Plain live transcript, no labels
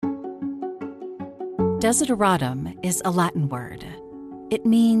Desideratum is a Latin word. It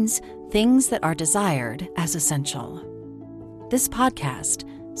means things that are desired as essential. This podcast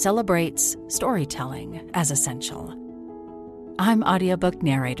celebrates storytelling as essential. I'm audiobook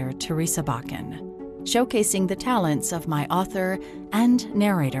narrator Teresa Bakken, showcasing the talents of my author and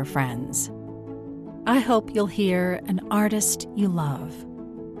narrator friends. I hope you'll hear an artist you love,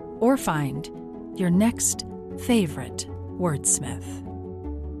 or find your next favorite wordsmith.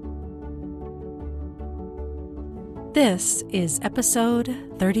 This is episode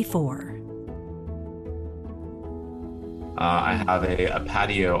 34. I have a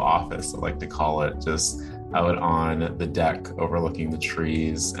patio office, I like to call it, just out on the deck overlooking the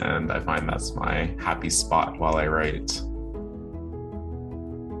trees, and I find that's my happy spot while I write.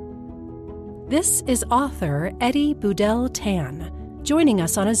 This is author Eddie Boudel Tan, joining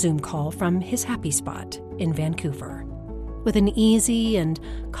us on a Zoom call from his happy spot in Vancouver. With an easy and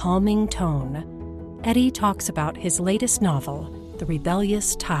calming tone, Eddie talks about his latest novel, The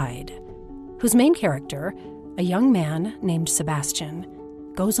Rebellious Tide, whose main character, a young man named Sebastian,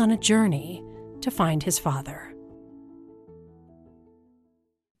 goes on a journey to find his father.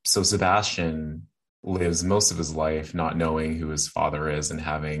 So Sebastian lives most of his life not knowing who his father is and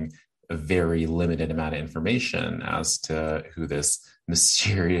having a very limited amount of information as to who this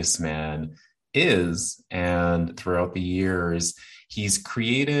mysterious man is. And throughout the years, he's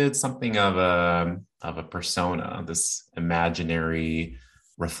created something of a persona, this imaginary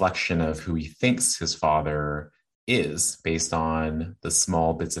reflection of who he thinks his father is based on the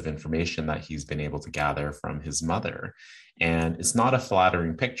small bits of information that he's been able to gather from his mother. And it's not a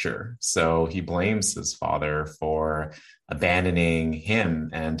flattering picture. So he blames his father for abandoning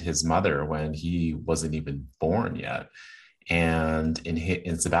him and his mother when he wasn't even born yet. And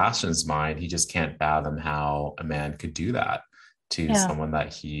in Sebastian's mind, he just can't fathom how a man could do that to someone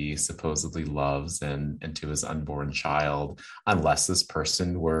that he supposedly loves and to his unborn child, unless this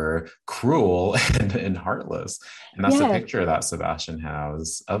person were cruel and heartless. And that's the picture that Sebastian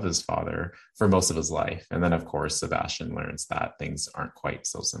has of his father for most of his life. And then, of course, Sebastian learns that things aren't quite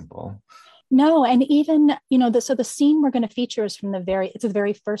so simple. No, and even, so the scene we're going to feature is it's the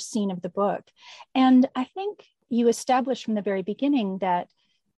very first scene of the book. And I think you establish from the very beginning that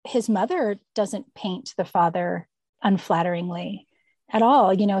his mother doesn't paint the father unflatteringly at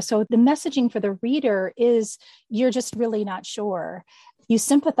all, so the messaging for the reader is you're just really not sure. You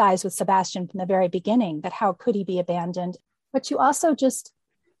sympathize with Sebastian from the very beginning, that how could he be abandoned? But you also just,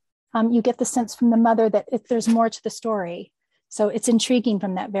 you get the sense from the mother that there's more to the story. So it's intriguing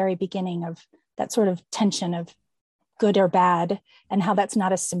from that very beginning of that sort of tension of good or bad and how that's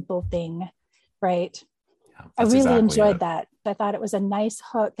not a simple thing, right? I really enjoyed that. I thought it was a nice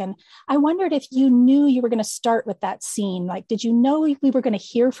hook. And I wondered if you knew you were going to start with that scene. Like, did you know we were going to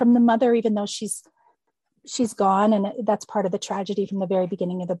hear from the mother, even though she's gone? And that's part of the tragedy from the very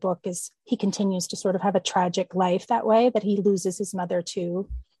beginning of the book, is he continues to sort of have a tragic life that way, that he loses his mother too.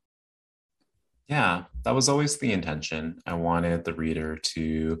 Yeah, that was always the intention. I wanted the reader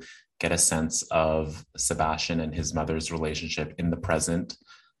to get a sense of Sebastian and his mother's relationship in the present.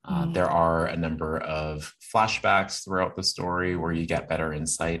 There are a number of flashbacks throughout the story where you get better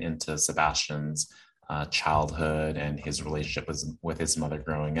insight into Sebastian's childhood and his relationship with his mother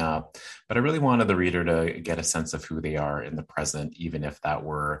growing up. But I really wanted the reader to get a sense of who they are in the present, even if that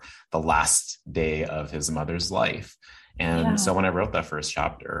were the last day of his mother's life. And so when I wrote that first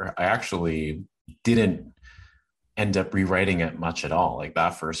chapter, I actually didn't end up rewriting it much at all. Like,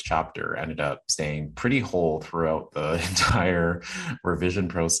 that first chapter ended up staying pretty whole throughout the entire revision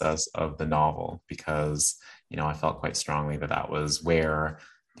process of the novel, because, I felt quite strongly that was where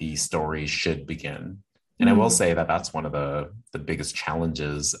the story should begin. And I will say that that's one of the biggest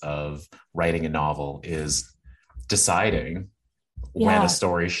challenges of writing a novel, is deciding when a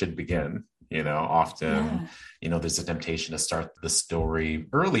story should begin. Often, there's a temptation to start the story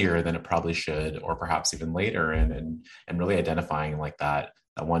earlier than it probably should, or perhaps even later, and really identifying like that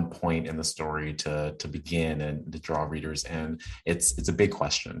at one point in the story to begin and to draw readers in. It's a big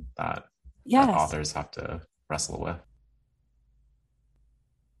question that authors have to wrestle with.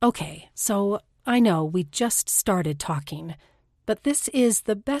 Okay, so I know we just started talking, but this is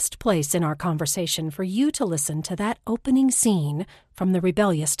the best place in our conversation for you to listen to that opening scene from The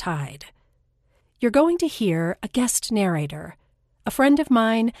Rebellious Tide. You're going to hear a guest narrator, a friend of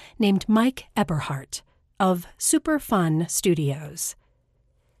mine named Mike Eberhardt of Super Fun Studios.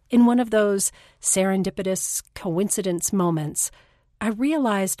 In one of those serendipitous coincidence moments, I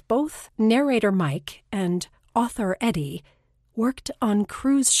realized both narrator Mike and author Eddie worked on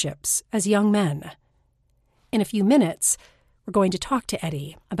cruise ships as young men. In a few minutes, we're going to talk to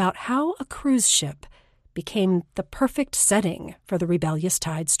Eddie about how a cruise ship became the perfect setting for the Rebellious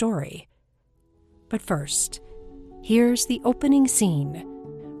Tide story. But first, here's the opening scene,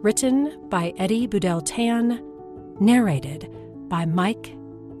 written by Eddie Boudel-Tan, narrated by Mike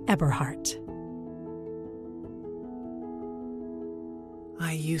Eberhardt.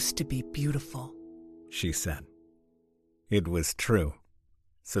 "I used to be beautiful," she said. It was true.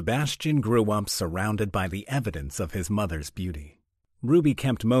 Sebastian grew up surrounded by the evidence of his mother's beauty. Ruby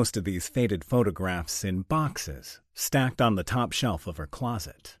kept most of these faded photographs in boxes, stacked on the top shelf of her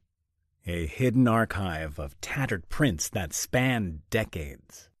closet. A hidden archive of tattered prints that spanned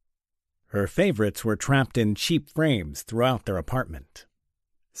decades. Her favorites were trapped in cheap frames throughout their apartment.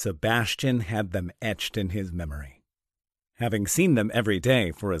 Sebastian had them etched in his memory, having seen them every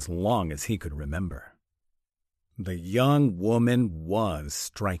day for as long as he could remember. The young woman was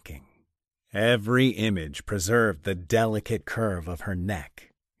striking. Every image preserved the delicate curve of her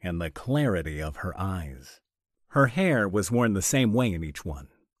neck and the clarity of her eyes. Her hair was worn the same way in each one,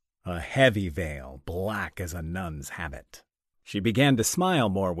 a heavy veil, black as a nun's habit. She began to smile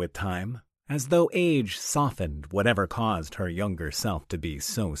more with time, as though age softened whatever caused her younger self to be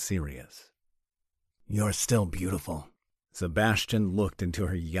so serious. "You're still beautiful." Sebastian looked into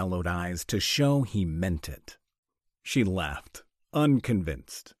her yellowed eyes to show he meant it. She laughed,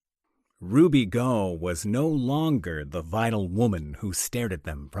 unconvinced. Ruby Go was no longer the vital woman who stared at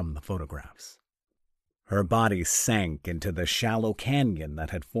them from the photographs. Her body sank into the shallow canyon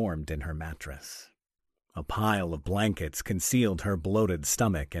that had formed in her mattress. A pile of blankets concealed her bloated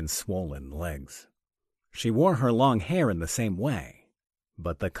stomach and swollen legs. She wore her long hair in the same way,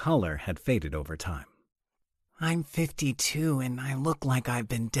 but the color had faded over time. "I'm 52 and I look like I've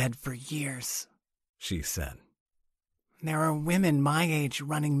been dead for years," she said. "There are women my age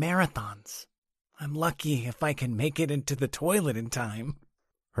running marathons. I'm lucky if I can make it into the toilet in time."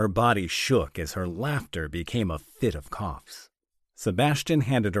 Her body shook as her laughter became a fit of coughs. Sebastian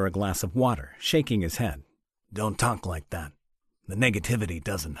handed her a glass of water, shaking his head. "Don't talk like that. The negativity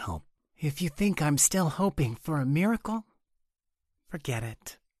doesn't help." "If you think I'm still hoping for a miracle, forget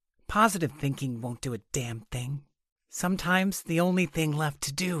it. Positive thinking won't do a damn thing. Sometimes the only thing left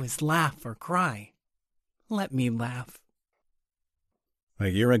to do is laugh or cry. Let me laugh." A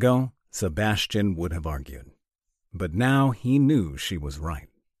year ago, Sebastian would have argued. But now he knew she was right.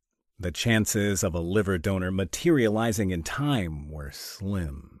 The chances of a liver donor materializing in time were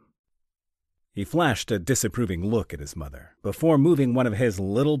slim. He flashed a disapproving look at his mother before moving one of his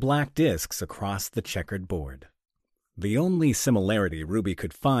little black discs across the checkered board. The only similarity Ruby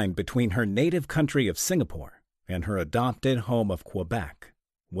could find between her native country of Singapore and her adopted home of Quebec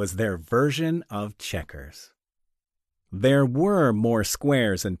was their version of checkers. There were more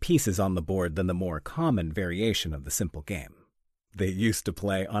squares and pieces on the board than the more common variation of the simple game. They used to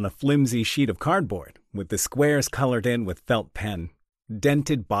play on a flimsy sheet of cardboard with the squares colored in with felt pen.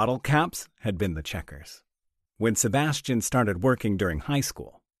 Dented bottle caps had been the checkers. When Sebastian started working during high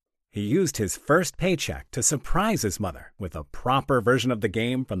school, he used his first paycheck to surprise his mother with a proper version of the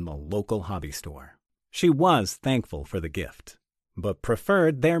game from the local hobby store. She was thankful for the gift, but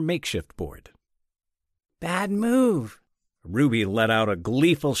preferred their makeshift board. "Bad move." Ruby let out a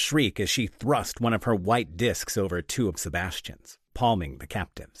gleeful shriek as she thrust one of her white discs over two of Sebastian's, palming the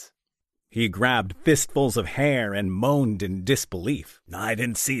captives. He grabbed fistfuls of hair and moaned in disbelief. "I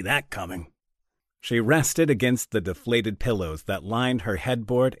didn't see that coming." She rested against the deflated pillows that lined her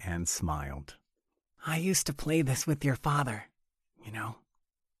headboard and smiled. "I used to play this with your father. You know,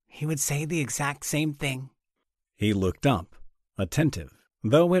 he would say the exact same thing." He looked up, attentive,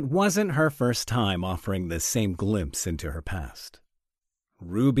 though it wasn't her first time offering this same glimpse into her past.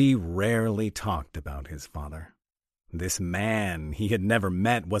 Ruby rarely talked about his father. This man he had never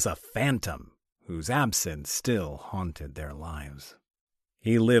met was a phantom whose absence still haunted their lives.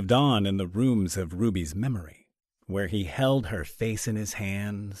 He lived on in the rooms of Ruby's memory, where he held her face in his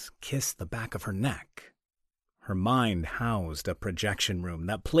hands, kissed the back of her neck. Her mind housed a projection room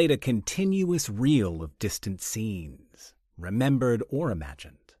that played a continuous reel of distant scenes, remembered or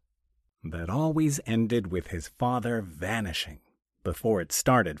imagined, that always ended with his father vanishing before it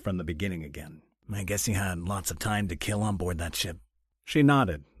started from the beginning again. "I guess you had lots of time to kill on board that ship." She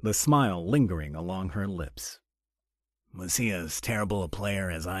nodded, the smile lingering along her lips. "Was he as terrible a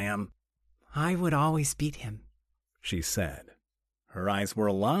player as I am?" "I would always beat him," she said. Her eyes were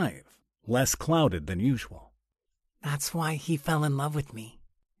alive, less clouded than usual. "That's why he fell in love with me.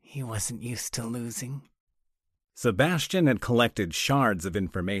 He wasn't used to losing." Sebastian had collected shards of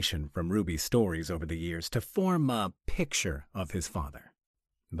information from Ruby's stories over the years to form a picture of his father.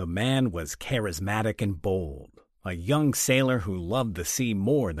 The man was charismatic and bold, a young sailor who loved the sea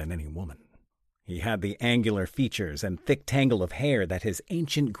more than any woman. He had the angular features and thick tangle of hair that his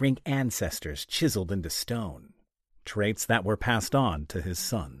ancient Greek ancestors chiseled into stone, traits that were passed on to his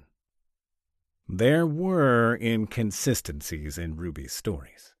son. There were inconsistencies in Ruby's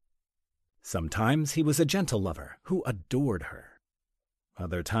stories. Sometimes he was a gentle lover who adored her.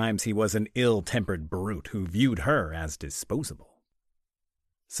 Other times he was an ill-tempered brute who viewed her as disposable.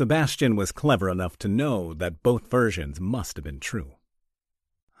 Sebastian was clever enough to know that both versions must have been true.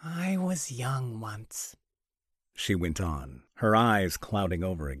 I was young once, she went on, her eyes clouding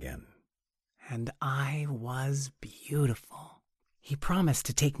over again. And I was beautiful. He promised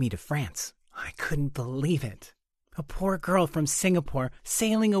to take me to France. I couldn't believe it. A poor girl from Singapore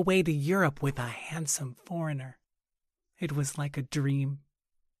sailing away to Europe with a handsome foreigner. It was like a dream.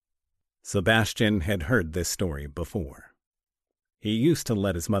 Sebastian had heard this story before. He used to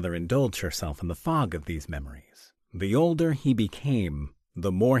let his mother indulge herself in the fog of these memories. The older he became,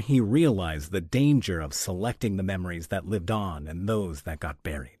 the more he realized the danger of selecting the memories that lived on and those that got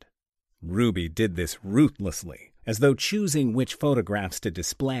buried. Ruby did this ruthlessly, as though choosing which photographs to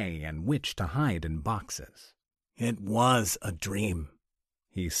display and which to hide in boxes. It was a dream,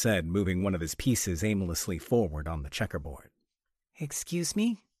 he said, moving one of his pieces aimlessly forward on the checkerboard. Excuse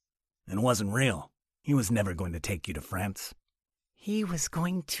me? It wasn't real. He was never going to take you to France. He was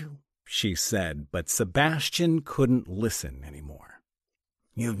going to, she said, but Sebastian couldn't listen anymore.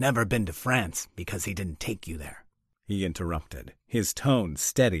 You've never been to France because he didn't take you there, he interrupted, his tone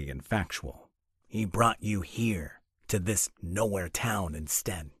steady and factual. He brought you here, to this nowhere town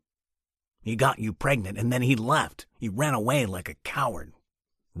instead. He got you pregnant and then he left. He ran away like a coward.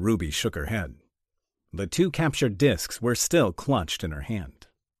 Ruby shook her head. The 2 captured discs were still clutched in her hand.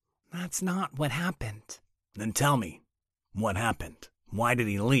 That's not what happened. Then tell me, what happened? Why did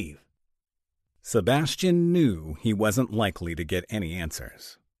he leave? Sebastian knew he wasn't likely to get any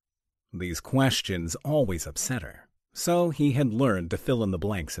answers. These questions always upset her, so he had learned to fill in the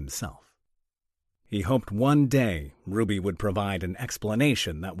blanks himself. He hoped one day Ruby would provide an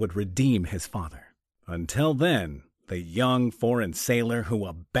explanation that would redeem his father. Until then, the young foreign sailor who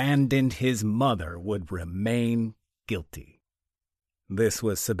abandoned his mother would remain guilty. This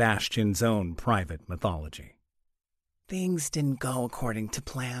was Sebastian's own private mythology. Things didn't go according to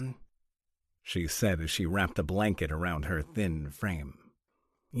plan, she said as she wrapped a blanket around her thin frame.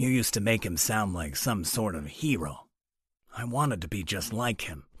 You used to make him sound like some sort of hero. I wanted to be just like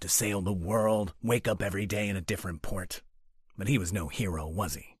him, to sail the world, wake up every day in a different port. But he was no hero,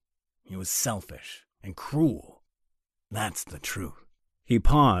 was he? He was selfish and cruel. That's the truth. He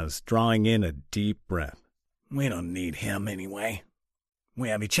paused, drawing in a deep breath. We don't need him anyway. We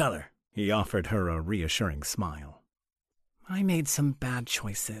have each other. He offered her a reassuring smile. I made some bad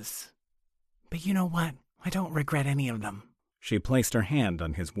choices. But you know what? I don't regret any of them. She placed her hand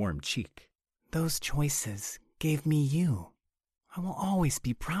on his warm cheek. Those choices gave me you. I will always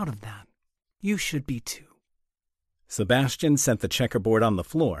be proud of that. You should be too. Sebastian set the checkerboard on the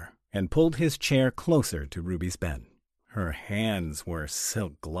floor and pulled his chair closer to Ruby's bed. Her hands were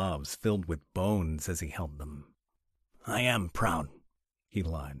silk gloves filled with bones as he held them. I am proud, he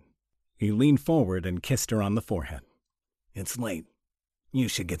lied. He leaned forward and kissed her on the forehead. It's late. You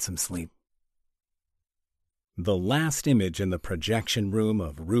should get some sleep. The last image in the projection room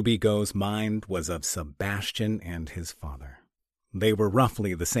of Ruby Go's mind was of Sebastian and his father. They were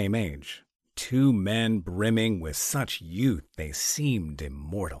roughly the same age, 2 men brimming with such youth they seemed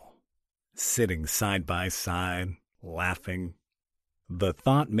immortal, sitting side by side, laughing. The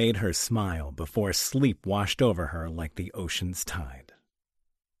thought made her smile before sleep washed over her like the ocean's tide.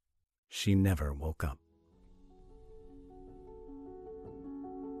 She never woke up.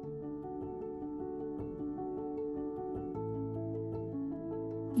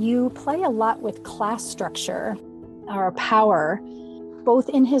 You play a lot with class structure or power, both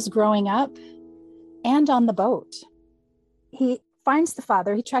in his growing up and on the boat. He finds the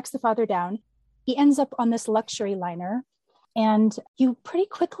father, he tracks the father down. He ends up on this luxury liner. And you pretty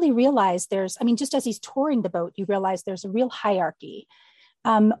quickly realize just as he's touring the boat, you realize there's a real hierarchy.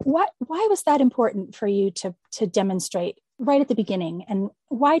 Why was that important for you to demonstrate right at the beginning? And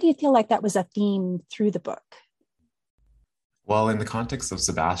why do you feel like that was a theme through the book? Well, in the context of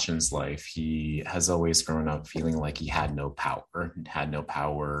Sebastian's life, he has always grown up feeling like he had no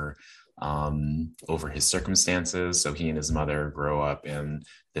power over his circumstances. So he and his mother grow up in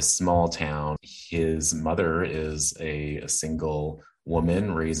this small town. His mother is a single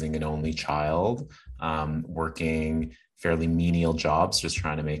woman raising an only child, working fairly menial jobs, just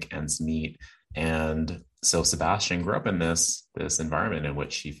trying to make ends meet. And so Sebastian grew up in this environment in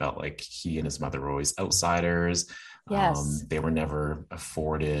which he felt like he and his mother were always outsiders. Yes. They were never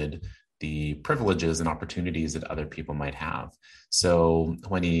afforded the privileges and opportunities that other people might have. So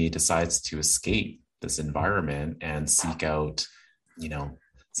when he decides to escape this environment and seek out,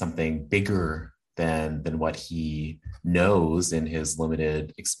 something bigger than what he knows in his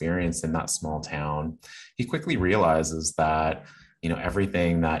limited experience in that small town, he quickly realizes that,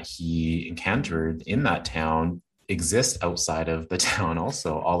 everything that he encountered in that town exists outside of the town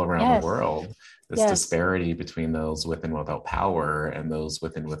also, all around the world. This disparity between those with and without power and those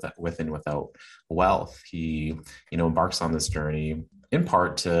with and without wealth. He, embarks on this journey in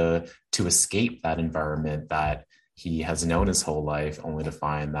part to escape that environment that he has known his whole life, only to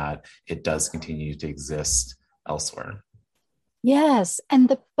find that it does continue to exist elsewhere. Yes. And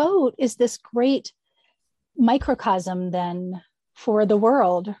the boat is this great microcosm then for the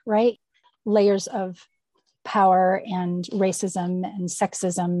world, right? Layers of power and racism and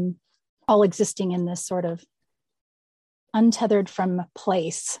sexism all existing in this sort of untethered from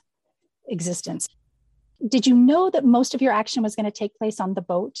place existence. Did you know that most of your action was going to take place on the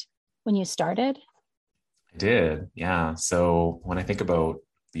boat when you started? I did, yeah. So when I think about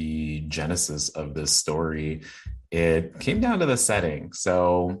the genesis of this story, it came down to the setting.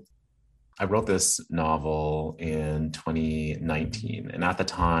 So I wrote this novel in 2019, and at the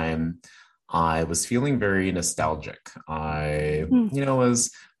time, I was feeling very nostalgic. I,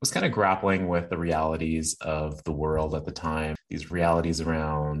 was kind of grappling with the realities of the world at the time, these realities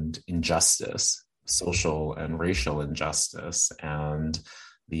around injustice, social and racial injustice, and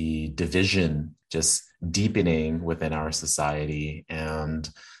the division just deepening within our society. And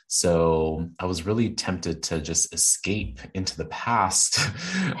so I was really tempted to just escape into the past,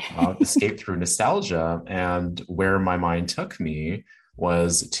 escape through nostalgia. And where my mind took me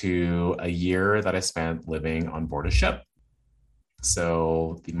was to a year that I spent living on board a ship.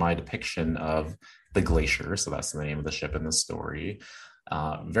 So my depiction of the Glacier, so that's the name of the ship in the story,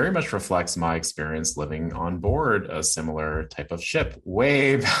 very much reflects my experience living on board a similar type of ship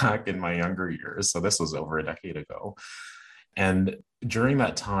way back in my younger years. So this was over a decade ago. And during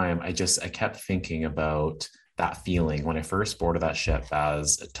that time, I kept thinking about that feeling when I first boarded that ship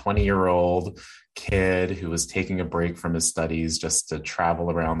as a 20-year-old kid who was taking a break from his studies just to travel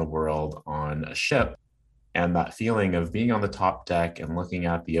around the world on a ship. And that feeling of being on the top deck and looking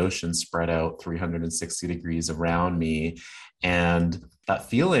at the ocean spread out 360 degrees around me. And that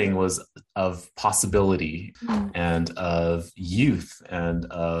feeling was of possibility and of youth and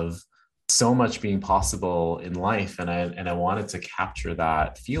of so much being possible in life. And I wanted to capture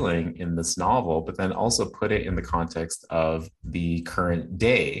that feeling in this novel, but then also put it in the context of the current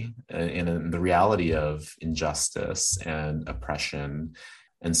day, in the reality of injustice and oppression.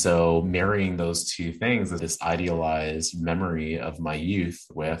 And so marrying those two things, this idealized memory of my youth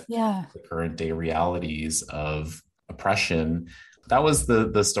with the current day realities of oppression, that was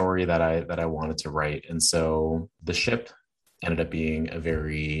the story that I wanted to write. And so the ship ended up being a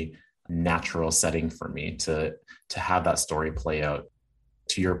very natural setting for me to have that story play out.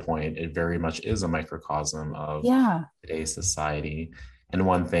 To your point, it very much is a microcosm of today's society. And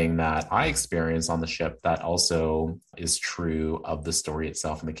one thing that I experienced on the ship that also is true of the story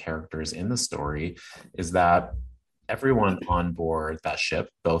itself and the characters in the story is that everyone on board that ship,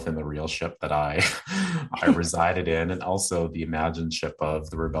 both in the real ship that I resided in and also the imagined ship of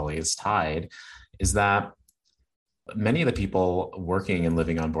the Rebellious Tide, is that many of the people working and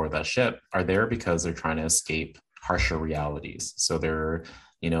living on board that ship are there because they're trying to escape harsher realities. So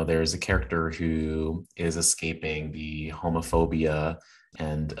there's a character who is escaping the homophobia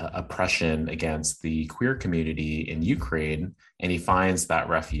and oppression against the queer community in Ukraine, and he finds that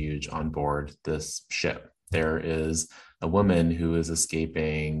refuge on board this ship. There is a woman who is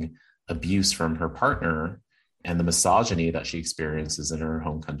escaping abuse from her partner and the misogyny that she experiences in her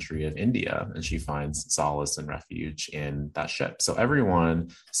home country of India, and she finds solace and refuge in that ship. So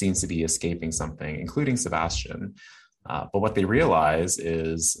everyone seems to be escaping something, including Sebastian. But what they realize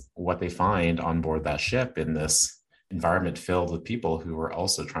is what they find on board that ship in this environment filled with people who are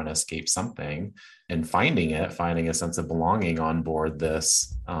also trying to escape something and finding a sense of belonging on board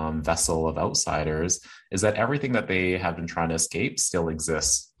this vessel of outsiders, is that everything that they have been trying to escape still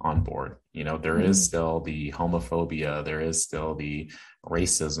exists on board. There is still the homophobia, there is still the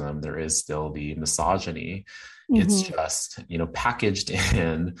racism, there is still the misogyny. It's just, packaged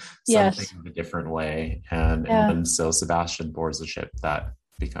in something in a different way. And so Sebastian boards the ship, that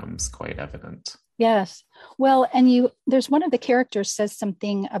becomes quite evident. Yes. Well, and there's one of the characters says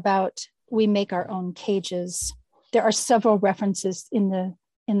something about we make our own cages. There are several references in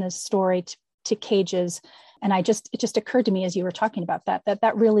the story to cages. And it just occurred to me as you were talking about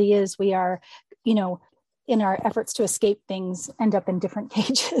that really is, we are, in our efforts to escape things, end up in different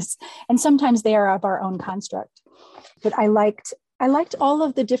cages. And sometimes they are of our own construct. But I liked all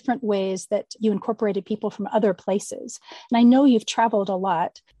of the different ways that you incorporated people from other places. And I know you've traveled a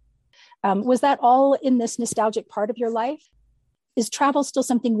lot. Was that all in this nostalgic part of your life? Is travel still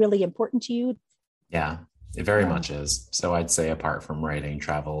something really important to you? Yeah, it very much is. So I'd say apart from writing,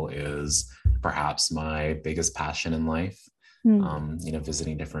 travel is perhaps my biggest passion in life.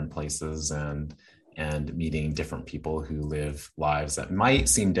 Visiting different places and meeting different people who live lives that might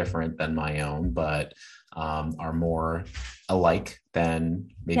seem different than my own, but are more alike than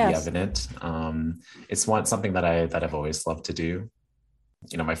maybe evident. It's something that I've always loved to do.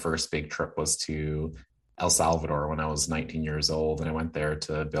 My first big trip was to El Salvador when I was 19 years old, and I went there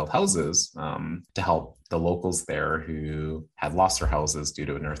to build houses to help the locals there who had lost their houses due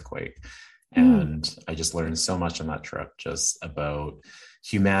to an earthquake. And I just learned so much on that trip, just about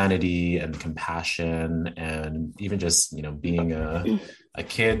humanity and compassion, and even just, being a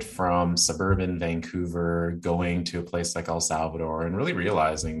kid from suburban Vancouver, going to a place like El Salvador and really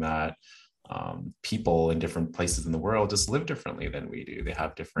realizing that people in different places in the world just live differently than we do. They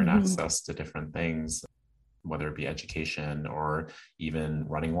have different access to different things, whether it be education or even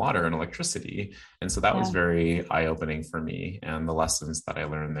running water and electricity. And so that was very eye-opening for me. And the lessons that I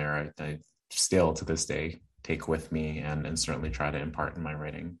learned there, I still to this day take with me and certainly try to impart in my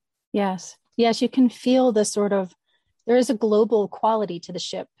writing. Yes, you can feel there is a global quality to the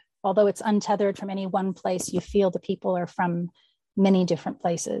ship. Although it's untethered from any one place, you feel the people are from many different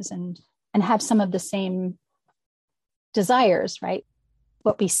places and have some of the same desires, right?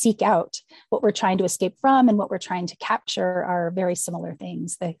 What we seek out, what we're trying to escape from, and what we're trying to capture are very similar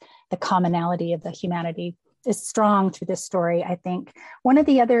things. The commonality of the humanity is strong through this story, I think.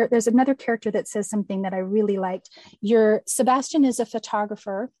 There's another character that says something that I really liked. Sebastian is a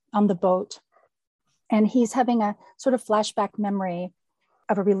photographer on the boat, and he's having a sort of flashback memory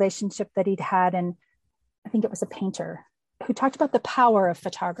of a relationship that he'd had, and I think it was a painter who talked about the power of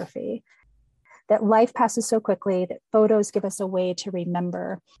photography, that life passes so quickly, that photos give us a way to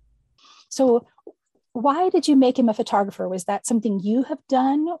remember. So why did you make him a photographer? Was that something you have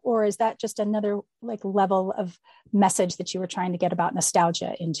done, or is that just another level of message that you were trying to get about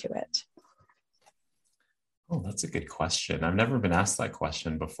nostalgia into it? Oh, that's a good question. I've never been asked that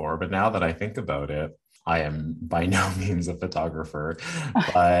question before, but now that I think about it, I am by no means a photographer,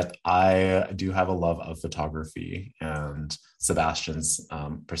 but I do have a love of photography, and Sebastian's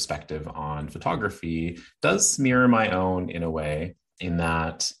perspective on photography does mirror my own in a way, in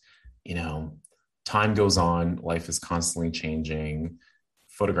that, time goes on, life is constantly changing.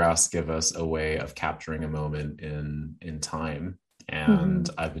 Photographs give us a way of capturing a moment in time. And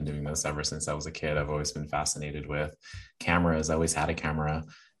I've been doing this ever since I was a kid. I've always been fascinated with cameras. I always had a camera.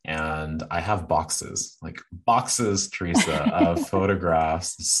 And I have boxes, Teresa, of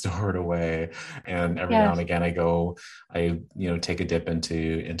photographs stored away. And every now and again I take a dip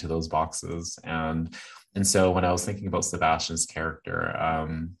into those boxes. And so when I was thinking about Sebastian's character,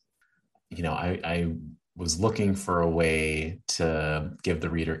 I was looking for a way to give the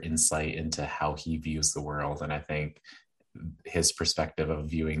reader insight into how he views the world. And I think his perspective of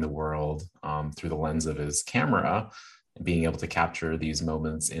viewing the world through the lens of his camera, being able to capture these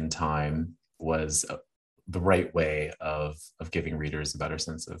moments in time, was the right way of giving readers a better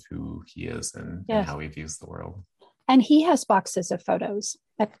sense of who he is and how he views the world. And he has boxes of photos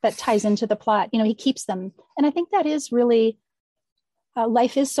that ties into the plot. He keeps them. And I think that is really,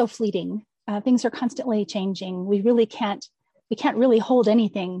 life is so fleeting. Things are constantly changing. We can't really hold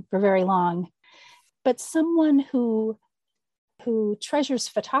anything for very long. But someone who treasures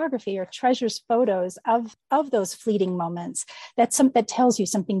photography or treasures photos of those fleeting moments, that tells you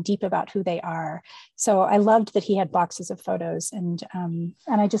something deep about who they are. So I loved that he had boxes of photos, and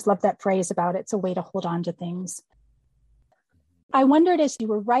I just love that phrase about it's a way to hold on to things. I wondered, as you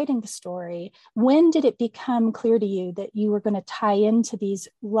were writing the story, when did it become clear to you that you were going to tie into these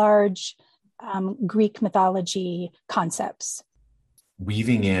large Greek mythology concepts?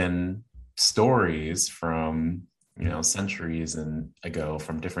 Weaving in stories from centuries ago,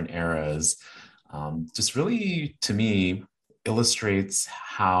 from different eras, just really, to me, illustrates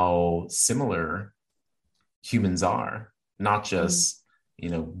how similar humans are, not just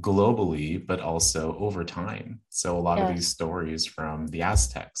globally, but also over time. So a lot of these stories from the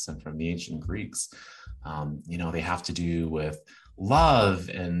Aztecs and from the ancient Greeks, they have to do with love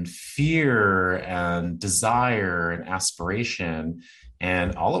and fear and desire and aspiration,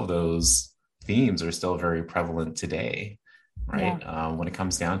 and all of those themes are still very prevalent today, right? When it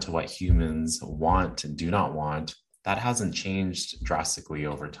comes down to what humans want and do not want, that hasn't changed drastically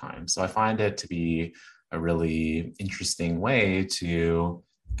over time. So I find it to be a really interesting way to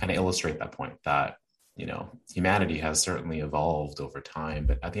kind of illustrate that point that, humanity has certainly evolved over time,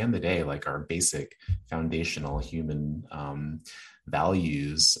 but at the end of the day, like our basic foundational human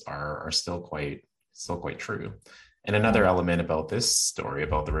values are still quite true. And another element about this story,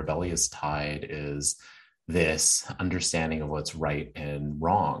 about the rebellious tide, is this understanding of what's right and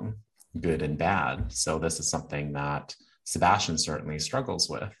wrong, good and bad. So this is something that Sebastian certainly struggles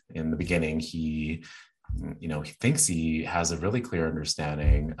with. In the beginning, he thinks he has a really clear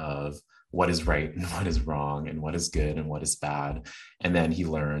understanding of what is right and what is wrong and what is good and what is bad. And then he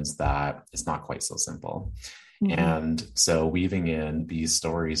learns that it's not quite so simple. Mm-hmm. And so weaving in these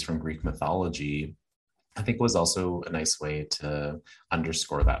stories from Greek mythology, I think, was also a nice way to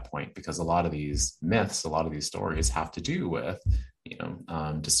underscore that point, because a lot of these myths, a lot of these stories have to do with,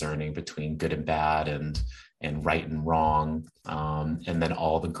 discerning between good and bad and right and wrong, and then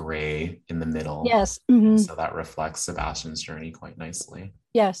all the gray in the middle. Yes. Mm-hmm. So that reflects Sebastian's journey quite nicely.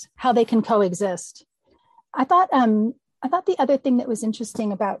 Yes, how they can coexist. I thought the other thing that was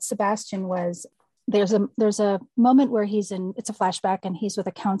interesting about Sebastian was there's a moment where it's a flashback, and he's with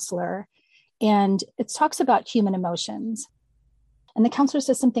a counselor, and it talks about human emotions. And the counselor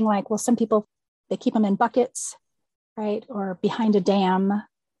says something like, well, some people, they keep them in buckets, right? Or behind a dam,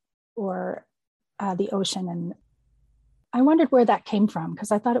 or the ocean. And I wondered where that came from, because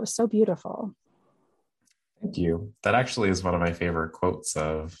I thought it was so beautiful. Thank you. That actually is one of my favorite quotes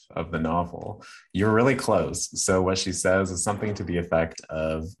of the novel. You're really close. So what she says is something to the effect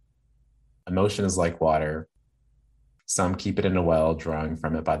of, emotion is like water. Some keep it in a well, drawing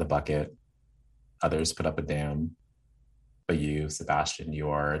from it by the bucket. Others put up a dam. But you, Sebastian, you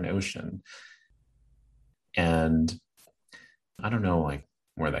are an ocean. And I don't know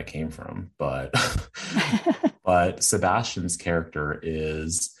where that came from, but but Sebastian's character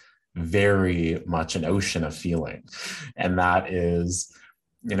is very much an ocean of feeling, and that is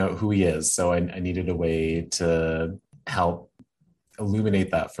who he is. So I needed a way to help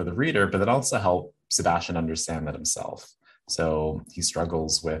illuminate that for the reader, but then also help Sebastian understand that himself. So he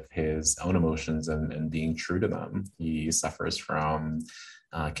struggles with his own emotions and being true to them. He suffers from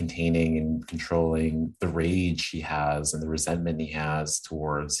containing and controlling the rage he has and the resentment he has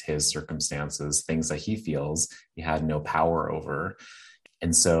towards his circumstances, things that he feels he had no power over.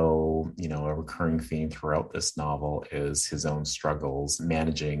 And so, a recurring theme throughout this novel is his own struggles,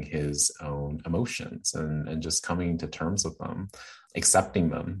 managing his own emotions and just coming to terms with them, accepting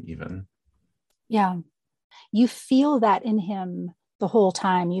them even. Yeah. You feel that in him the whole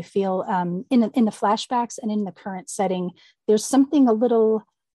time. You feel in the flashbacks and in the current setting, there's something a little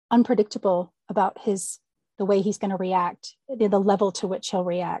unpredictable about the way he's going to react, the level to which he'll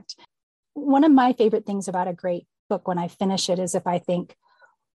react. One of my favorite things about a great book when I finish it is if I think,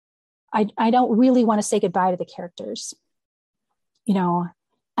 I don't really want to say goodbye to the characters.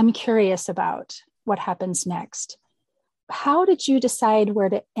 I'm curious about what happens next. How did you decide where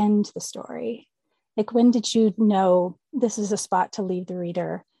to end the story? When did you know this is a spot to leave the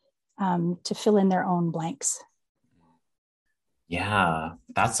reader to fill in their own blanks? Yeah,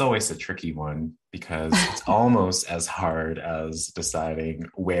 that's always a tricky one, because it's almost as hard as deciding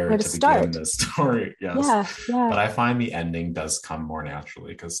where to begin the story. Yes. Yeah. But I find the ending does come more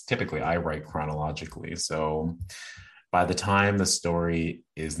naturally, because typically I write chronologically. So by the time the story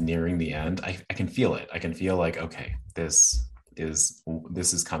is nearing the end, I can feel it. I can feel like, okay, this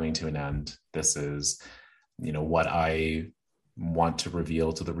is coming to an end. This is, what I want to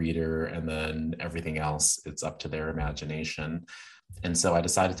reveal to the reader, and then everything else, it's up to their imagination. And so I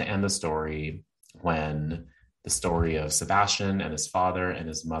decided to end the story when the story of Sebastian and his father and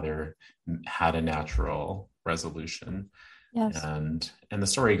his mother had a natural resolution. Yes. And the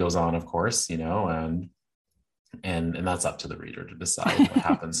story goes on, of course, and that's up to the reader to decide what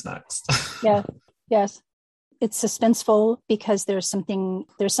happens next. Yeah. Yes. It's suspenseful because there's something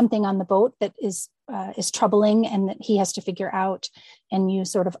on the boat that is troubling and that he has to figure out, and you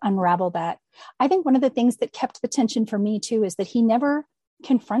sort of unravel that. I think one of the things that kept the tension for me too is that he never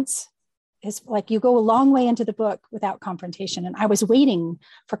confronts you go a long way into the book without confrontation, and I was waiting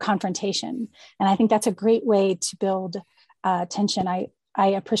for confrontation. And I think that's a great way to build tension. I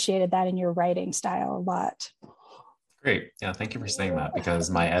appreciated that in your writing style a lot. Great. Yeah. Thank you for saying that, because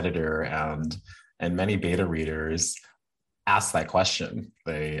my editor and many beta readers ask that question.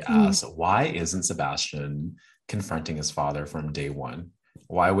 They ask, why isn't Sebastian confronting his father from day one?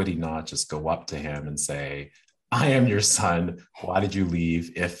 Why would he not just go up to him and say, I am your son. Why did you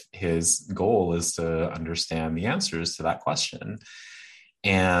leave? If his goal is to understand the answers to that question.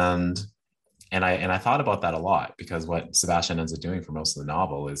 And I thought about that a lot, because what Sebastian ends up doing for most of the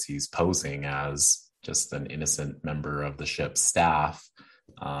novel is he's posing as just an innocent member of the ship's staff,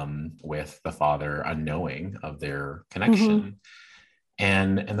 with the father unknowing of their connection.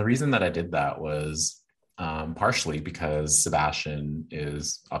 And the reason that I did that was partially because Sebastian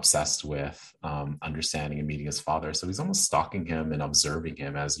is obsessed with understanding and meeting his father. So he's almost stalking him and observing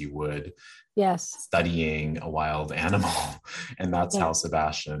him as you would studying a wild animal. And that's how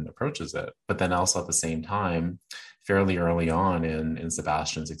Sebastian approaches it. But then also at the same time, fairly early on in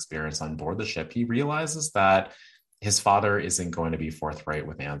Sebastian's experience on board the ship, he realizes that his father isn't going to be forthright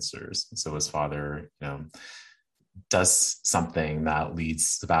with answers. So his father, does something that leads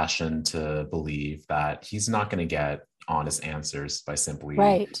Sebastian to believe that he's not going to get honest answers by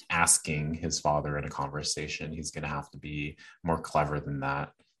simply asking his father in a conversation. He's going to have to be more clever than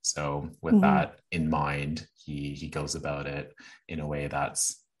that. So with that in mind, he goes about it in a way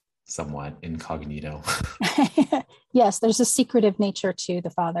that's somewhat incognito. Yes, there's a secretive nature to the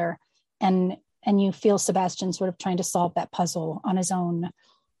father, and you feel Sebastian sort of trying to solve that puzzle on his own.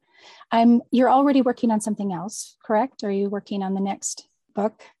 You're already working on something else, correct? Are you working on the next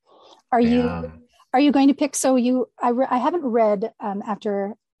book? Are you going to pick? So I haven't read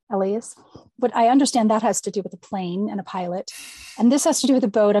After Elias, but I understand that has to do with a plane and a pilot, and this has to do with a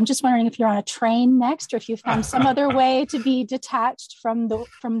boat. I'm just wondering if you're on a train next, or if you found some other way to be detached from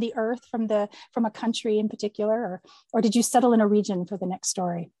the earth, from a country in particular, or did you settle in a region for the next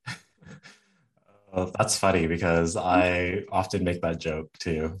story? Well, that's funny because I often make that joke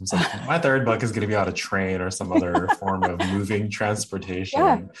too. It's like, my third book is going to be on a train or some other form of moving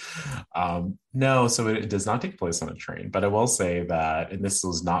transportation. No, so it does not take place on a train. But I will say that, and this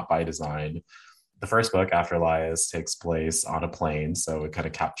was not by design, the first book, After Elias, takes place on a plane. So it kind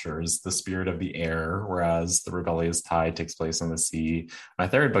of captures the spirit of the air, whereas The Rebellious Tide takes place on the sea. My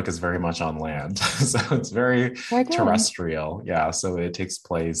third book is very much on land. So it's very terrestrial. Yeah. So it takes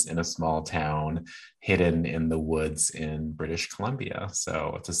place in a small town hidden in the woods in British Columbia.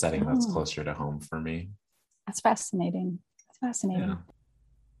 So it's a setting that's closer to home for me. That's fascinating. Yeah.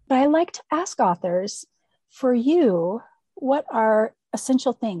 But I like to ask authors, for you, what are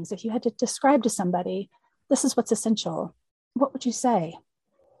essential things? If you had to describe to somebody, this is what's essential, what would you say?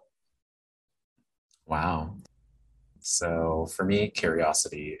 Wow. So for me,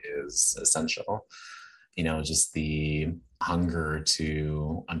 curiosity is essential. Just the hunger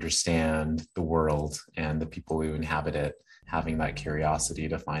to understand the world and the people who inhabit it, having that curiosity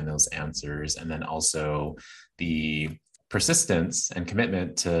to find those answers. And then also the persistence and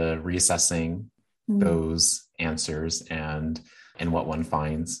commitment to reassessing those answers and what one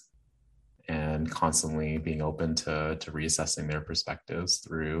finds, and constantly being open to reassessing their perspectives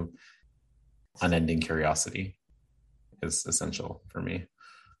through unending curiosity is essential for me.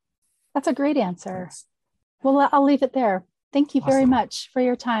 That's a great answer. Thanks. Well, I'll leave it there. Thank you very much for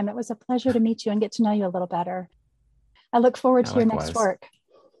your time. It was a pleasure to meet you and get to know you a little better. I look forward to your next work.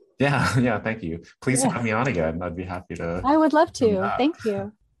 Yeah, thank you. Please have me on again. I'd be happy to. I would love to. Thank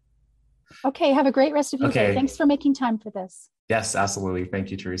you. Okay, have a great rest of your day. Thanks for making time for this. Yes, absolutely.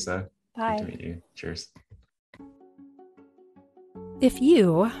 Thank you, Teresa. Bye. Good to meet you. Cheers. If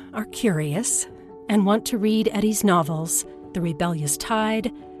you are curious and want to read Eddie's novels, The Rebellious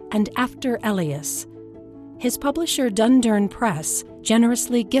Tide and After Elias, his publisher Dundurn Press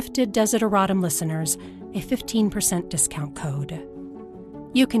generously gifted Desideratum listeners a 15% discount code.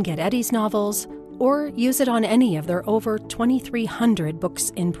 You can get Eddie's novels or use it on any of their over 2,300 books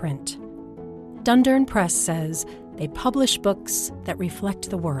in print. Dundurn Press says they publish books that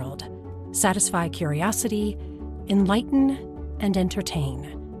reflect the world, satisfy curiosity, enlighten, and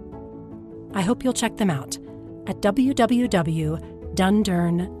entertain. I hope you'll check them out at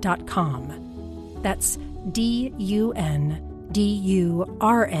www.dundurn.com. That's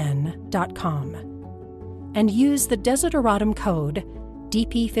DUNDURN.com. And use the Desideratum code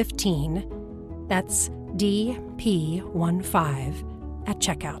DP15, that's DP15, at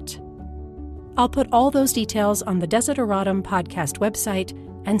checkout. I'll put all those details on the Desideratum podcast website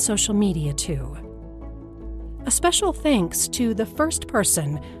and social media too. A special thanks to the first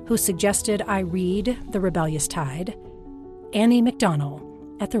person who suggested I read The Rebellious Tide, Annie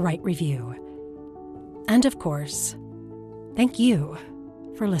McDonnell at The Right Review. And of course, thank you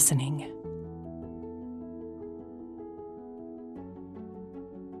for listening.